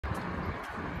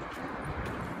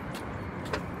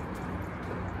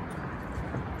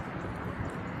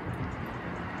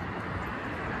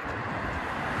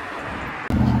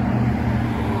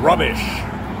rubbish.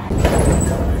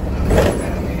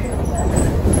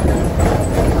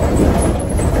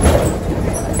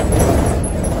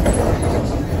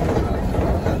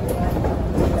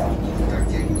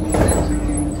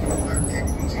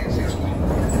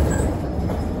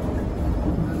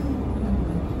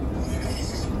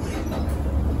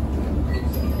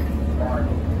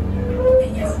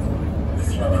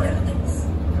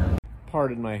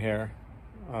 Pardon my hair.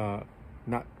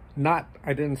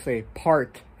 I didn't say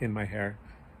part in my hair.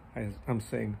 I'm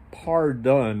saying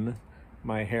pardon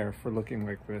my hair for looking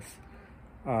like this.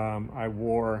 I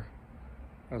was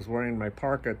wearing my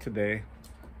parka today,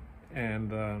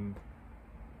 and then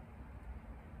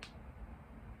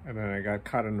I got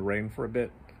caught in the rain for a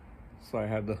bit, so I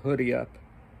had the hoodie up,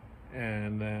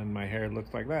 and then my hair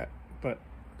looked like that. But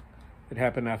it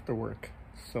happened after work,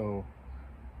 so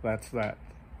that's that.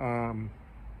 So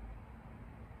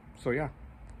yeah.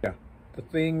 The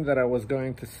thing that I was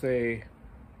going to say,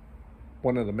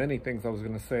 one of the many things I was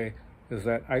going to say, is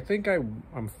that I think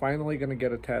I'm finally going to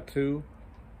get a tattoo.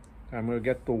 I'm going to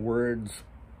get the words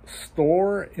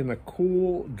 "store in a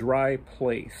cool, dry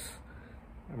place."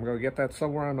 I'm going to get that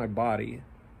somewhere on my body,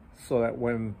 so that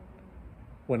when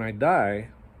I die,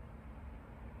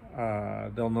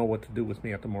 they'll know what to do with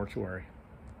me at the mortuary.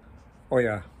 Oh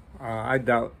yeah, I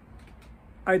doubt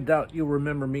you'll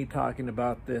remember me talking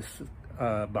about this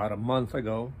about a month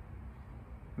ago,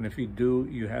 and if you do,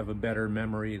 you have a better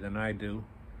memory than I do,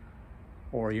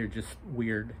 or you're just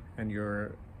weird and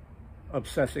you're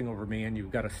obsessing over me, and you've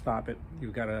got to stop it.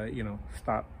 You've got to,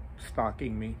 stop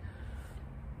stalking me.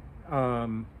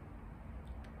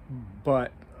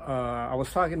 But I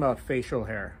was talking about facial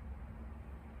hair,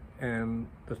 and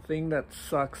the thing that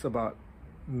sucks about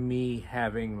me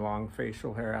having long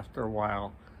facial hair after a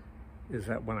while is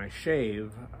that when I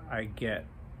shave, I get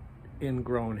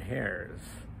ingrown hairs,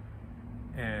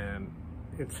 and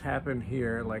it's happened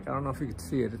here. Like, I don't know if you can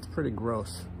see it, it's pretty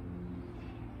gross,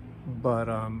 but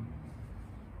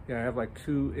yeah, I have like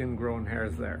 2 ingrown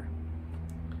hairs there,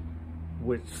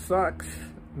 which sucks,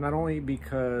 not only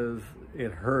because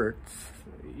it hurts,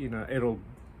 it'll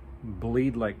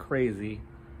bleed like crazy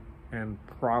and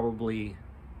probably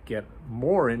get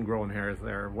more ingrown hairs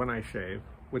there when I shave,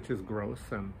 which is gross,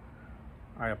 and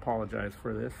I apologize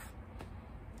for this.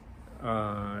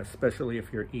 Especially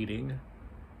if you're eating,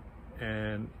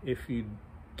 and if you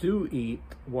do eat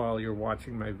while you're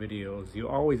watching my videos, you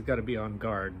always got to be on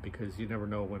guard, because you never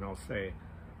know when I'll say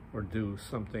or do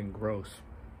something gross.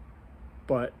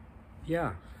 But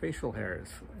yeah, facial hairs,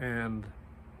 and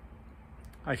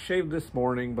I shaved this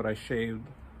morning, but I shaved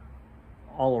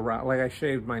all around. Like, I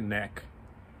shaved my neck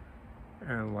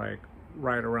and like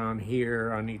right around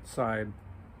here on each side.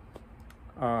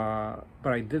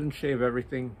 But I didn't shave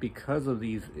everything because of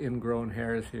these ingrown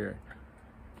hairs here.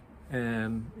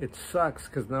 And it sucks,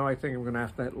 because now I think I'm going to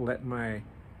have to let my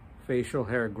facial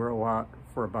hair grow out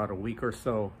for about a week or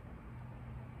so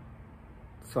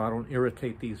I don't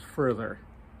irritate these further.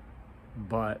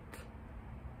 But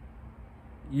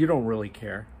you don't really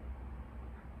care.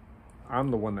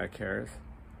 I'm the one that cares.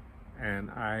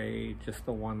 And I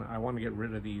want to get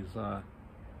rid of these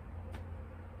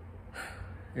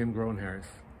ingrown hairs.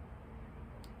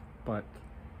 But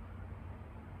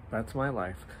that's my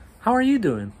life. How are you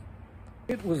doing?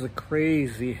 It was a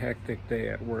crazy hectic day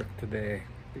at work today,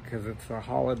 because it's a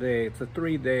holiday. It's a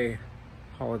 3-day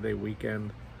holiday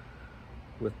weekend,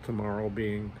 with tomorrow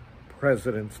being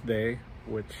President's Day,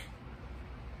 which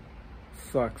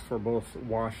sucks for both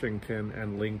Washington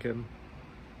and Lincoln.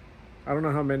 I don't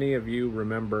know how many of you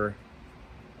remember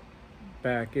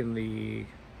back in the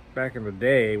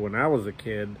day when I was a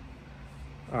kid,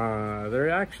 there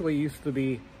actually used to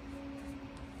be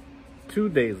 2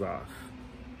 days off.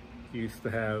 You used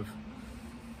to have,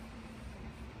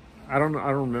 I don't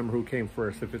remember who came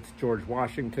first, if it's George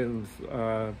Washington's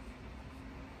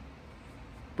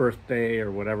birthday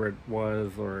or whatever it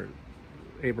was, or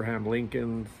Abraham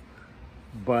Lincoln's.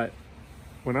 But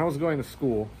when I was going to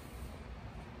school,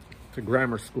 to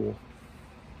grammar school,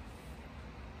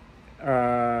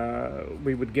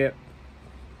 we would get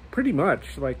pretty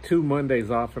much like 2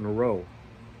 Mondays off in a row,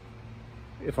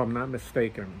 if I'm not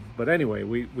mistaken. But anyway,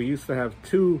 we used to have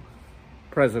 2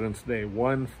 President's Day,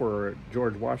 one for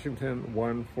George Washington,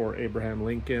 one for Abraham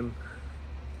Lincoln.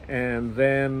 And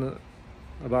then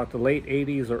about the late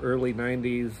 80s or early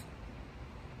 90s,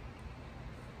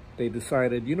 they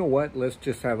decided, you know what, let's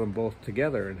just have them both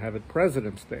together and have it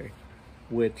President's Day,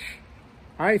 which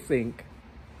I think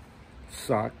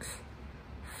sucks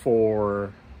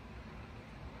for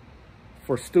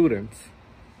students.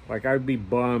 Like, I'd be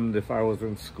bummed if I was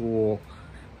in school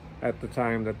at the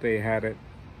time that they had it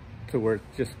to where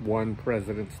it's just one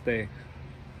President's Day.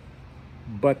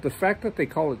 But the fact that they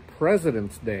call it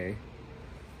President's Day,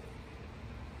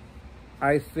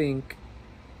 I think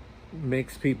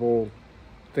makes people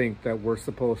think that we're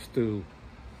supposed to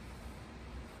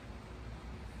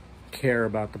care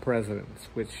about the presidents,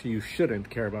 which you shouldn't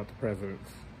care about the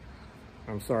presidents.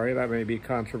 I'm sorry, that may be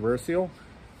controversial,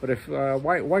 but if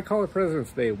why call it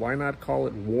President's Day? Why not call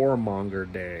it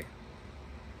Warmonger Day?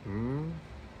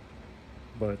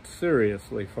 But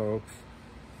seriously, folks,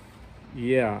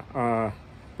 yeah.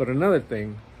 But another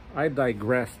thing, I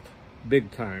digressed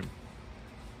big time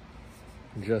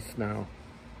just now.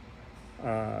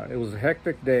 It was a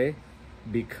hectic day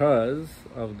because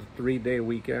of the 3-day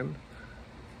weekend,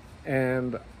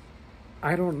 and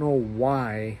I don't know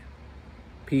why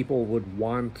people would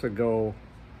want to go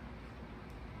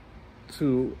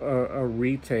to a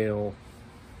retail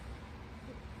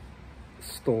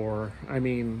store. I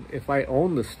mean, if I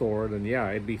owned the store, then yeah,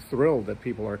 I'd be thrilled that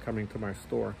people are coming to my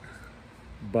store.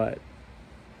 But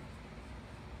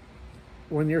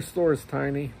when your store is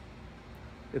tiny,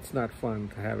 it's not fun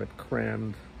to have it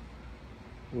crammed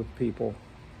with people,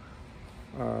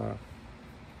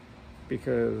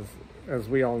 because as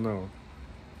we all know,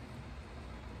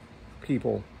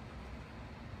 people,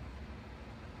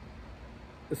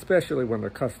 especially when they're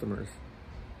customers,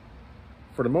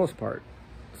 for the most part,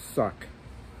 suck.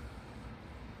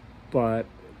 But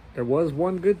there was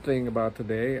one good thing about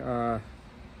today,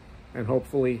 and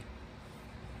hopefully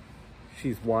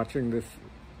she's watching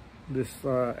this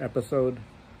episode,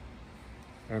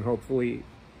 and hopefully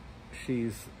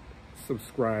she's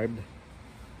subscribed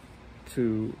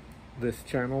to this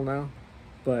channel now.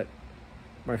 But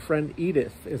my friend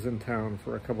Edith is in town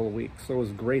for a couple of weeks, so it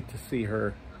was great to see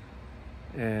her.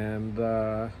 And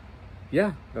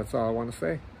yeah, that's all I want to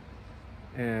say.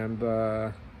 And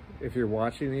if you're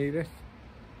watching, Edith,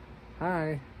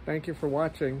 hi, thank you for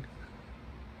watching.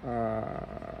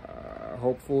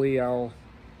 Hopefully I'll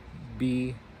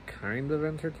be kind of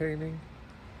entertaining.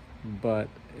 But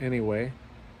anyway,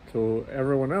 to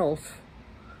everyone else,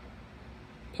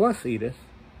 plus Edith,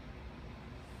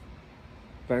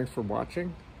 thanks for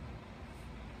watching.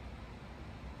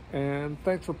 And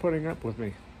thanks for putting up with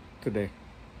me today.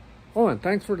 Oh, and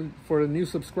thanks for the new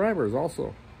subscribers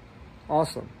also.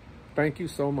 Awesome. Thank you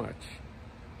so much.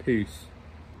 Peace.